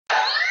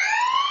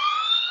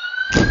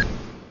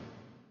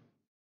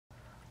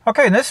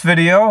Okay, in this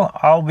video,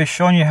 I'll be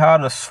showing you how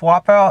to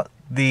swap out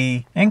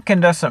the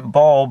incandescent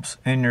bulbs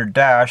in your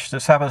dash.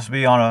 This happens to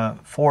be on a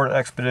Ford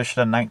Expedition,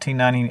 a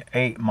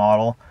 1998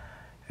 model,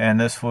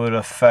 and this would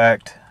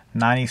affect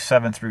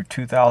 97 through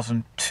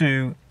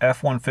 2002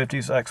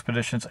 F-150s,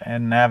 Expeditions,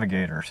 and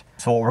Navigators.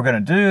 So what we're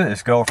going to do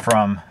is go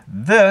from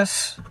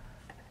this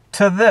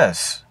to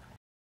this.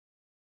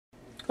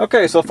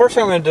 Okay, so the first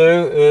thing I'm going to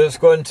do is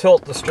go ahead and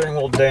tilt the steering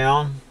wheel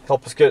down,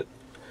 help us get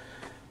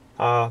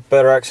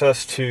better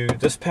access to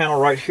this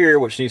panel right here,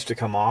 which needs to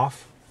come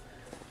off.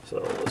 So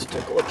let's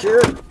take a look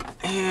here,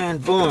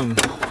 and boom.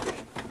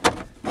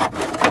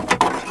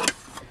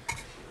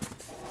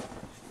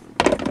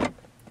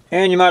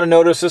 And you might have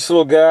noticed this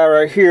little guy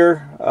right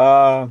here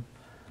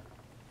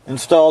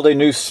installed a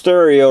new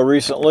stereo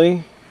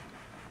recently.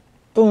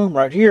 Boom,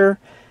 right here.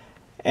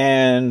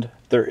 And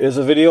there is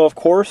a video, of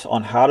course,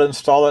 on how to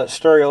install that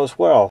stereo as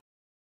well.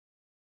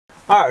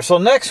 Alright, so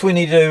next we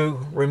need to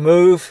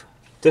remove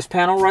this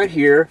panel right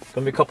here.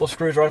 Going to be a couple of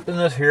screws right up in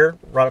this here,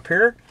 right up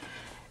here.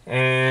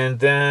 And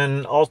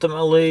then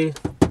ultimately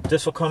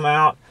this will come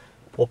out.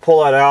 We'll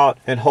pull that out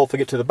and hopefully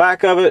get to the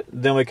back of it.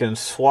 Then we can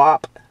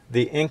swap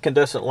the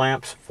incandescent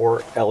lamps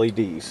for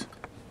LEDs.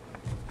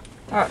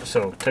 Alright,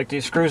 so take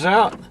these screws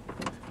out.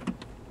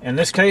 In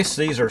this case,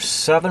 these are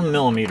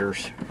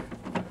 7mm.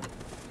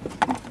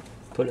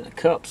 Put it in the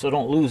cup so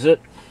don't lose it.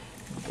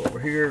 Go over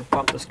here,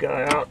 pop this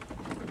guy out.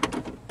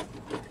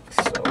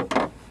 So.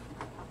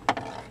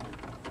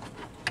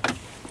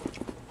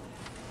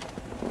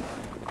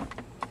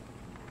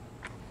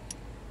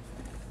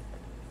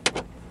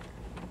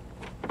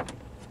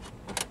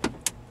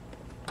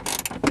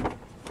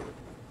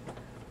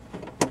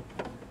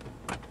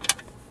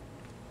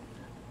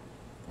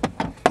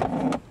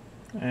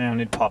 And I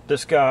need to pop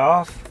this guy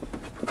off.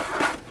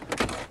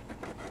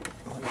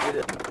 Get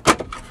it.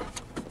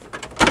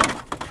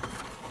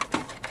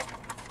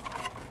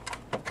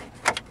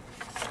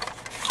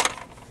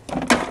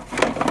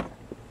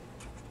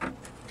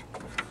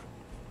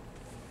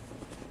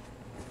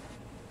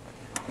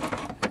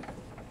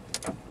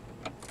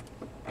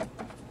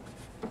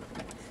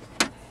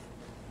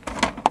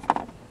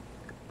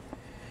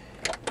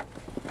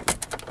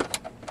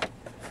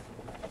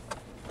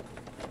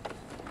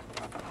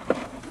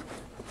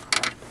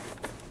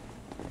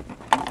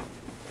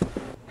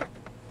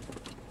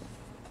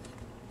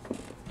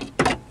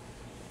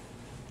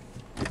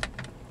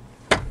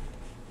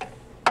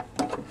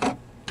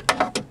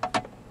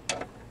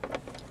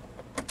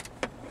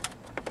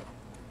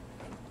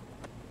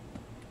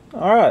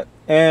 Alright,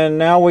 and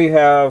now we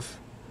have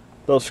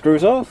those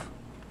screws off.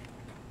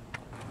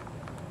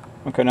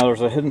 Okay, now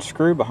there's a hidden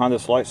screw behind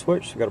this light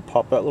switch, so you got to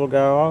pop that little guy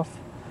off.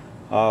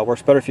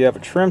 Works better if you have a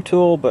trim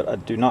tool, but I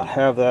do not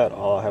have that.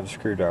 All I have is a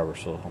screwdriver,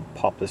 so I'll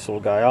pop this little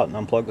guy out and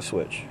unplug the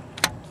switch.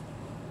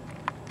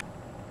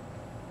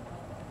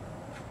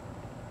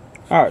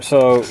 Alright,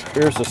 so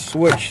here's the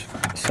switch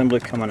assembly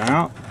coming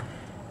out,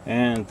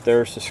 and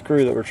there's the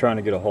screw that we're trying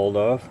to get a hold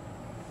of.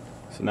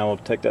 So now we'll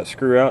take that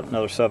screw out,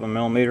 another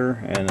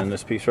 7mm, and then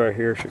this piece right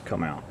here should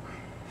come out.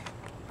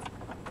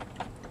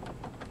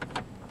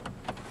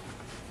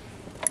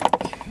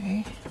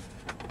 Okay.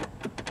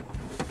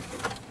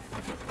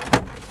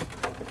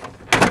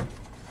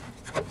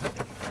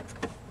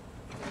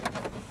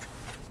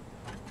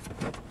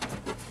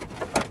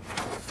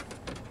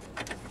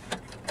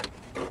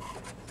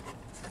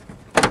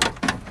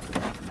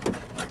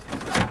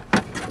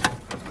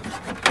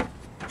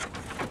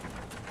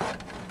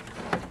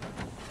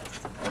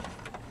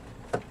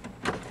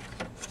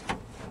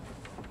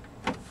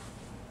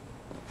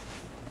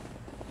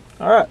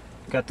 Alright,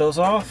 got those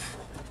off.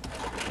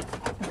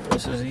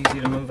 This is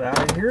easy to move out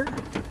of here.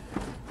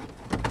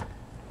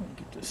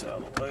 Get this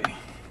out of the way.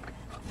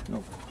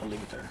 Nope, I'll leave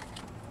it there.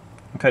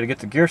 Okay, to get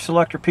the gear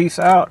selector piece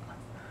out,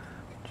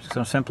 just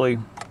going to simply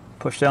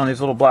push down these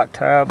little black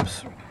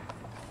tabs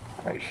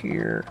right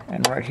here,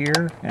 and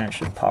it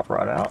should pop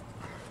right out.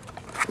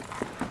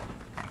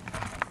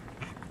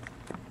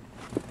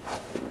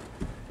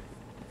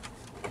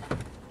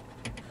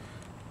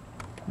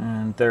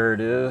 And there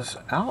it is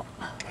out.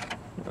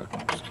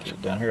 Just get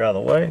it down here out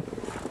of the way.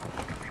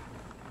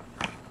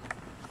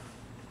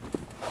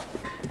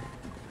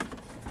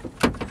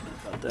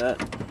 About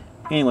that.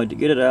 Anyway, to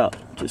get it out,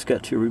 just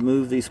got to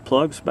remove these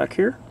plugs back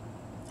here.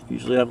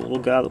 Usually have a little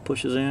guy that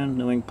pushes in,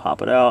 then we can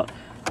pop it out.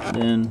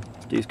 And then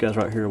these guys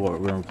right here are what we're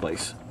going to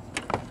replace.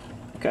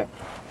 Okay.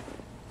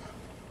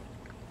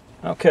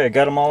 Okay,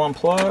 got them all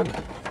unplugged.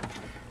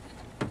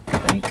 I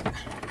think.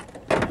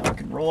 Now we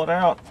can roll it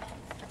out.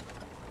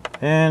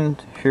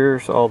 And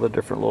here's all the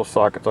different little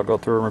sockets. I'll go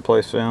through and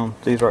replace them.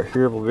 These right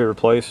here will be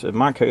replaced, in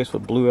my case,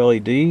 with blue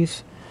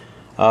LEDs.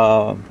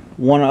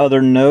 One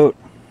other note,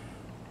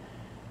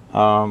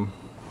 the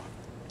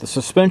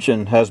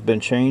suspension has been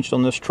changed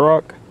on this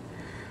truck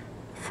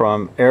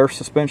from air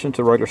suspension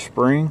to regular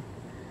spring.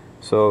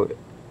 So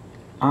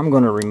I'm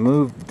going to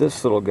remove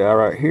this little guy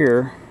right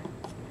here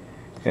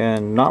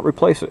and not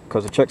replace it,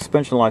 because the check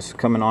suspension lights is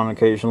coming on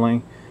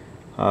occasionally.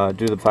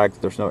 due to the fact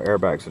that there's no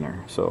airbags in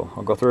there. So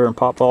I'll go through and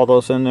pop all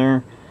those in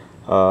there,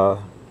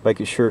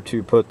 making sure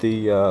to put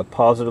the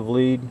positive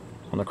lead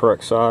on the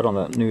correct side on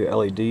that new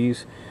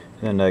LEDs,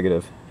 and then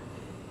negative.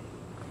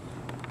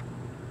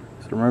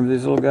 So remember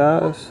these little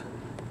guys?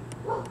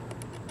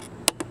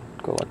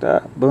 Go like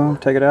that, boom,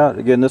 take it out.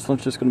 Again, this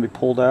one's just going to be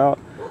pulled out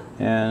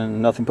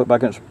and nothing put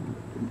back in its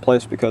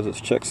place because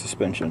it's check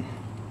suspension.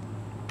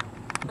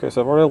 Okay, so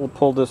I've already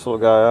pulled this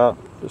little guy out.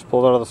 Just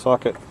pulled it out of the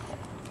socket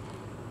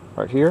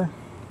right here.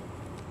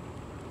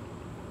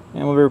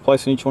 And we'll be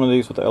replacing each one of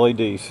these with the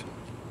LEDs.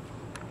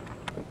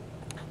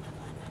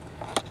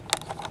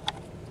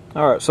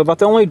 Alright, so about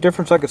the only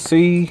difference I could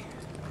see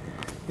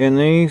in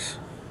these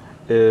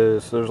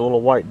is there's a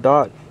little white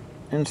dot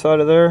inside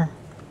of there.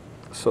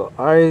 So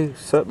I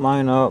set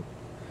mine up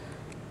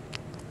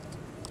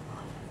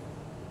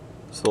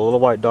so the little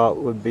white dot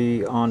would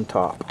be on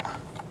top.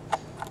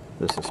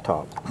 This is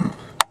top.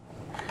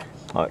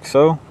 Like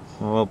so.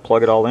 We'll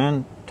plug it all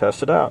in,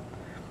 test it out.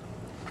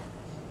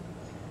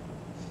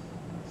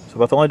 So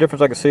about the only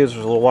difference I can see is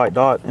there's a little white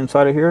dot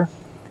inside of here.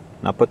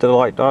 And I put the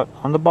white dot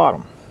on the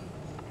bottom.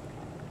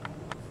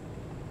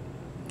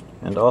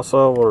 And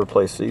also we'll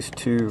replace these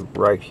two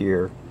right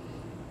here.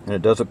 And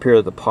it does appear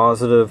that the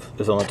positive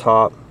is on the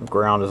top, the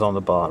ground is on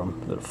the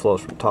bottom, that it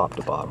flows from top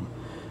to bottom.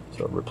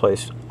 So I've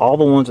replaced all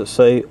the ones that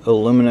say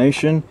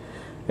illumination,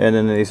 and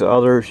then these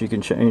others you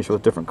can change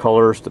with different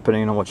colors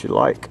depending on what you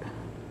like.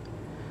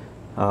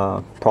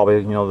 Probably,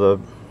 you know,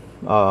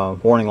 the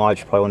warning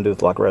lights you probably want to do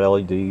with like red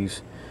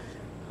LEDs,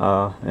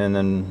 and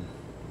then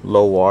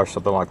low wash,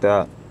 something like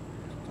that.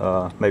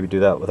 Maybe do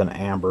that with an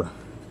amber.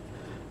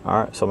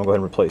 Alright, so I'm going to go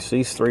ahead and replace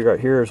these three right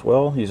here as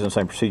well, using the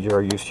same procedure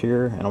I used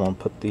here, and I'm going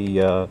to put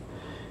the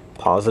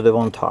positive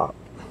on top,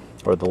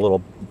 or the little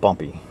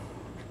bumpy.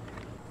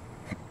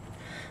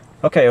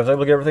 Okay, I was able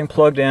to get everything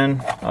plugged in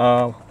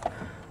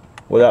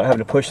without having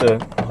to push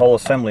the whole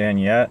assembly in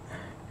yet.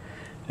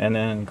 And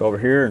then go over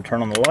here and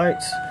turn on the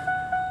lights.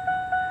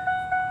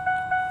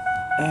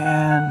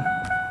 And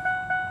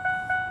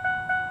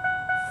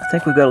I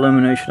think we've got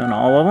illumination on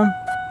all of them.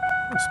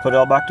 Let's put it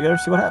all back together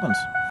and see what happens.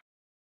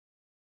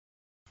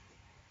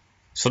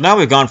 So now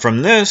we've gone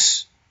from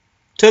this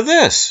to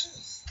this.